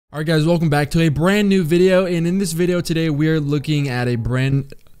Alright guys, welcome back to a brand new video, and in this video today we are looking at a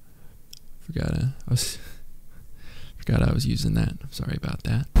brand... Forgot I was using that. I'm sorry about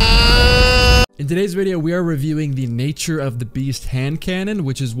that. In today's video, we are reviewing the Nature of the Beast hand cannon,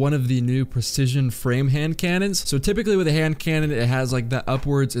 which is one of the new precision frame hand cannons. So typically with a hand cannon, it has like the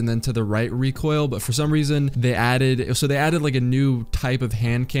upwards and then to the right recoil, but for some reason they added like a new type of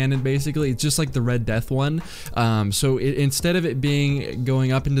hand cannon. Basically, it's just like the Red Death one. Instead of it being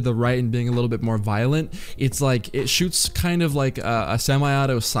going up into the right and being a little bit more violent, it's like it shoots kind of like a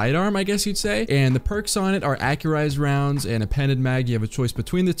semi-auto sidearm, I guess you'd say. And the perks on it are accurized rounds and appended mag. You have a choice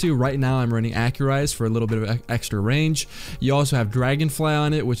between the two. Right now I'm running accurized for a little bit of extra range. You also have Dragonfly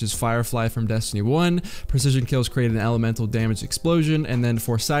on it, which is Firefly from Destiny 1. Precision kills create an elemental damage explosion, and then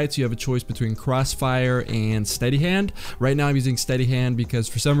for sights you have a choice between Crossfire and Steady Hand. Right now I'm using Steady Hand because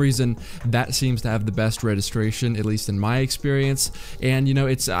for some reason that seems to have the best registration, at least in my experience. And you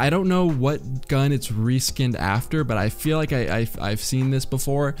know, I don't know what gun it's reskinned after, but I feel like I've seen this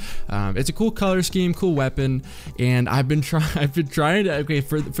before. It's a cool color scheme, cool weapon, and I've been trying to, okay,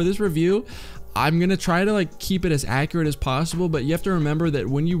 for this review I'm gonna try to like keep it as accurate as possible, but you have to remember that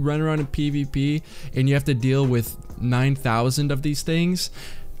when you run around in PvP and you have to deal with 9,000 of these things,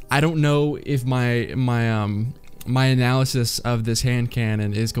 I don't know if my analysis of this hand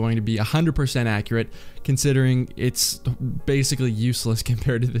cannon is going to be 100% accurate, considering it's basically useless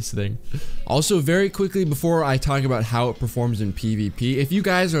compared to this thing. Also, very quickly before I talk about how it performs in PvP, if you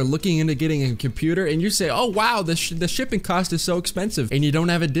guys are looking into getting a computer and you say, oh wow, the shipping cost is so expensive, and you don't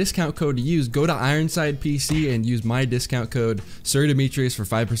have a discount code to use, go to Ironside PC and use my discount code SirDimetrious for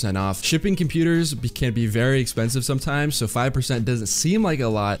 5% off. Shipping computers can be very expensive sometimes, so 5% doesn't seem like a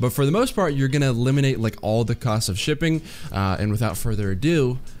lot, but for the most part you're gonna eliminate like all the costs of shipping. And without further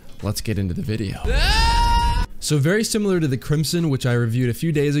ado, let's get into the video. So very similar to the Crimson, which I reviewed a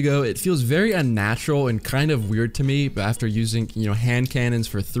few days ago, it feels very unnatural and kind of weird to me, but after using, you know, hand cannons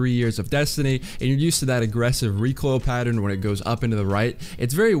for 3 years of Destiny, and you're used to that aggressive recoil pattern when it goes up into the right,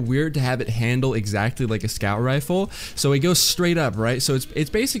 it's very weird to have it handle exactly like a scout rifle. So it goes straight up, right? So it's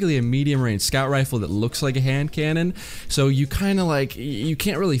basically a medium range scout rifle that looks like a hand cannon. So you kind of like, you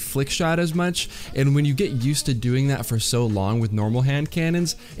can't really flick shot as much, and when you get used to doing that for so long with normal hand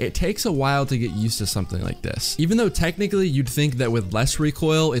cannons, it takes a while to get used to something like this. Even though technically you'd think that with less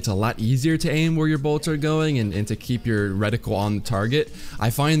recoil, it's a lot easier to aim where your bolts are going and to keep your reticle on the target, I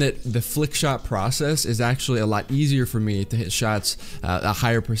find that the flick shot process is actually a lot easier for me to hit shots a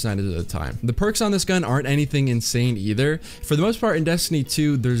higher percentage of the time. The perks on this gun aren't anything insane either. For the most part in Destiny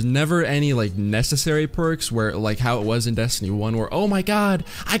 2, there's never any like necessary perks where like how it was in Destiny 1 where, oh my god,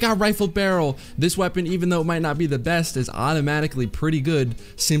 I got rifled barrel. This weapon, even though it might not be the best, is automatically pretty good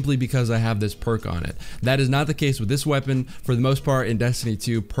simply because I have this perk on it. That is not the case with this weapon. For the most part in Destiny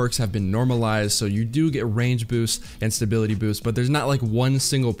 2, perks have been normalized, so you do get range boosts and stability boosts, but there's not like one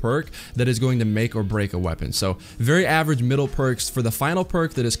single perk that is going to make or break a weapon. So very average middle perks. For the final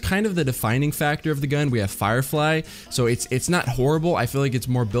perk that is kind of the defining factor of the gun, we have Firefly. So it's not horrible. I feel like it's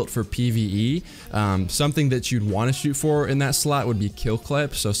more built for PvE. Something that you'd want to shoot for in that slot would be kill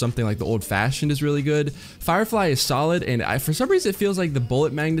clip, so something like the Old Fashioned is really good. Firefly is solid, and for some reason it feels like the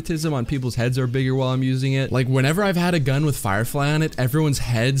bullet magnetism on people's heads are bigger while I'm using it. Like whenever I've had a gun with Firefly on it, everyone's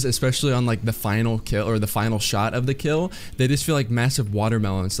heads, especially on like the final kill or the final shot of the kill, they just feel like massive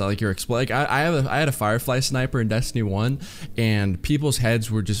watermelons. So like you're exploding. Like I had a Firefly sniper in Destiny 1, and people's heads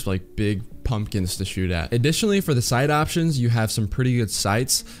were just like big pumpkins to shoot at. Additionally, for the sight options, you have some pretty good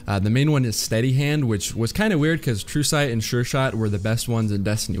sights. The main one is Steady Hand, which was kind of weird because True Sight and Sure Shot were the best ones in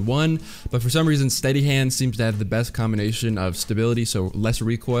Destiny 1, but for some reason Steady Hand seems to have the best combination of stability, so less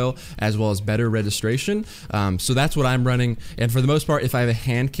recoil, as well as better registration. So that's what I'm running, and for the most part, if I have a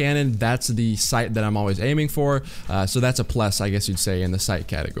hand cannon, that's the sight that I'm always aiming for, so that's a plus, I guess you'd say, in the sight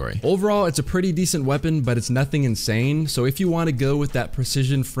category. Overall, it's a pretty decent weapon, but it's nothing insane, so if you want to go with that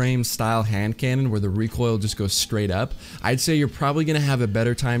precision frame style hand cannon where the recoil just goes straight up, I'd say you're probably going to have a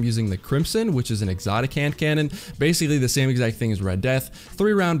better time using the Crimson, which is an exotic hand cannon, basically the same exact thing as Red Death,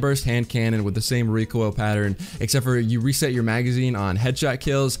 3-round burst hand cannon with the same recoil pattern, except for you reset your magazine on headshot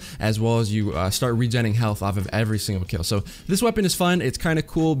kills, as well as you start regenerating health off of every single kill. So this weapon is fun. It's kind of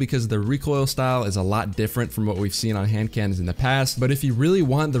cool because the recoil style is a lot different from what we've seen on hand cannons in the past, but if you really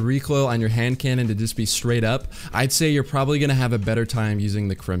want the recoil on your hand cannon to just be straight up, I'd say you're probably going to have a better time using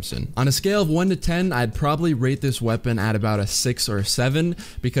the Crimson. On a scale scale of 1 to 10, I'd probably rate this weapon at about a 6 or a 7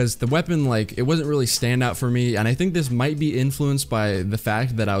 because the weapon, like, it wasn't really standout for me, and I think this might be influenced by the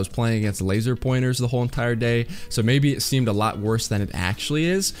fact that I was playing against laser pointers the whole entire day, so maybe it seemed a lot worse than it actually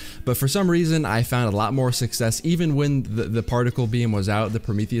is. But for some reason, I found a lot more success even when the particle beam was out, the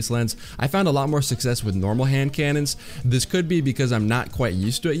Prometheus lens. I found a lot more success with normal hand cannons. This could be because I'm not quite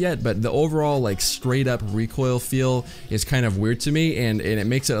used to it yet, but the overall, like, straight up recoil feel is kind of weird to me, and it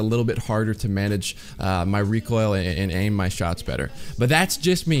makes it a little bit harder to manage my recoil and aim my shots better. But that's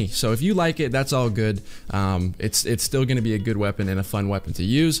just me, so if you like it, that's all good. It's still going to be a good weapon and a fun weapon to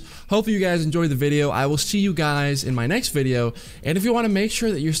use. Hopefully you guys enjoyed the video. I will see you guys in my next video, and if you want to make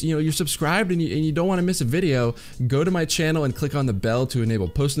sure that you're subscribed and you don't want to miss a video, go to my channel and click on the bell to enable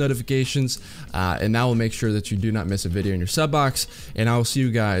post notifications, and that will make sure that you do not miss a video in your sub box, and I will see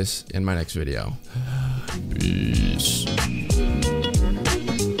you guys in my next video. Peace.